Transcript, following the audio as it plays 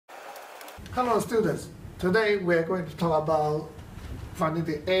Hello students, today we are going to talk about finding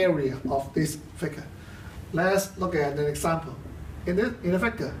the area of this figure. Let's look at an example. In the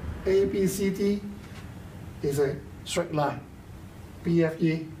figure, ABCD is a straight line.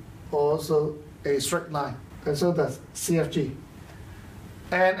 BFE also a straight line, and so does CFG.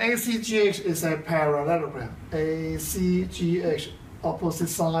 And ACGH is a parallelogram. ACGH, opposite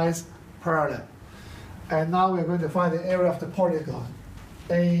sides, parallel. And now we're going to find the area of the polygon.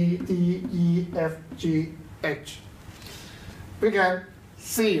 ADEFGH. We can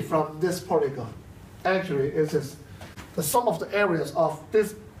see from this polygon, actually it is the sum of the areas of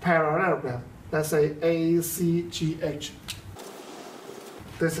this parallelogram. Let's say ACGH.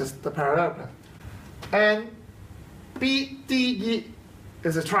 This is the parallelogram. And BDE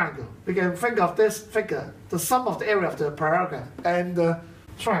is a triangle. We can think of this figure, the sum of the area of the parallelogram and the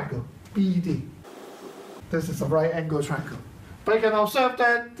triangle, BD. This is a right angle triangle. But you can observe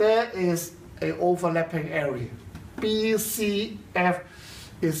that there is an overlapping area. BCF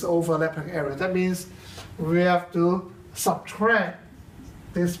is overlapping area. That means we have to subtract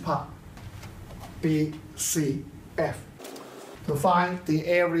this part, BCF, to find the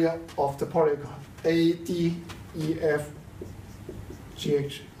area of the polygon, ADEFGH.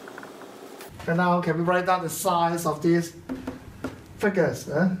 And now can we write down the size of these figures?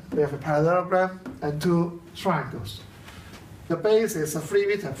 We have a parallelogram and two triangles. The base is 3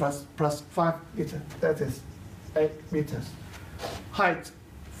 meters plus 5 meters. That is 8 meters. Height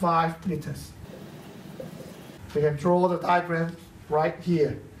 5 meters. We can draw the diagram right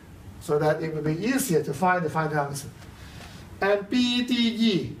here so that it will be easier to find the final answer. And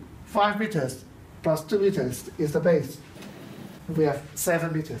BDE, 5 meters plus 2 meters is the base. We have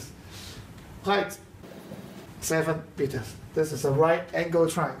 7 meters. Height 7 meters. This is a right angle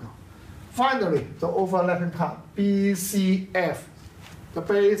triangle. Finally, the overlapping part, BCF. The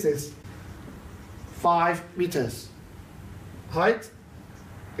base is 5 meters. Height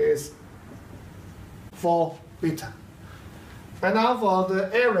is 4 meters. And now for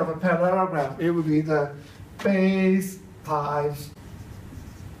the area of a parallelogram, it will be the base times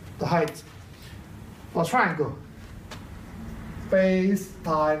the height. For triangle, base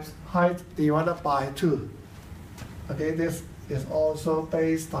times height divided by 2. Okay, this is also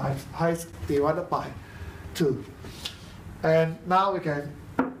base times height divided by 2. And now we can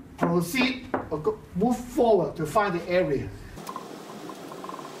proceed or move forward to find the area.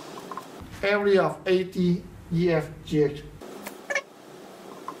 Area of ADEFGH.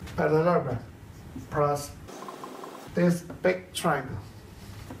 Parallelogram plus this big triangle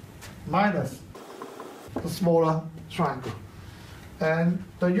minus the smaller triangle. And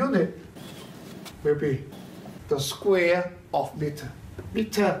the unit will be the square of meter.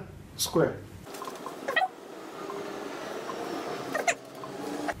 Meter square.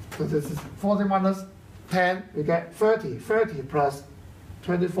 So this is 40 minus 10, we get 30. 30 plus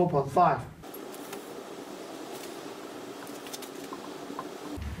 24.5.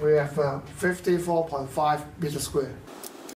 We have 54.5 meters square.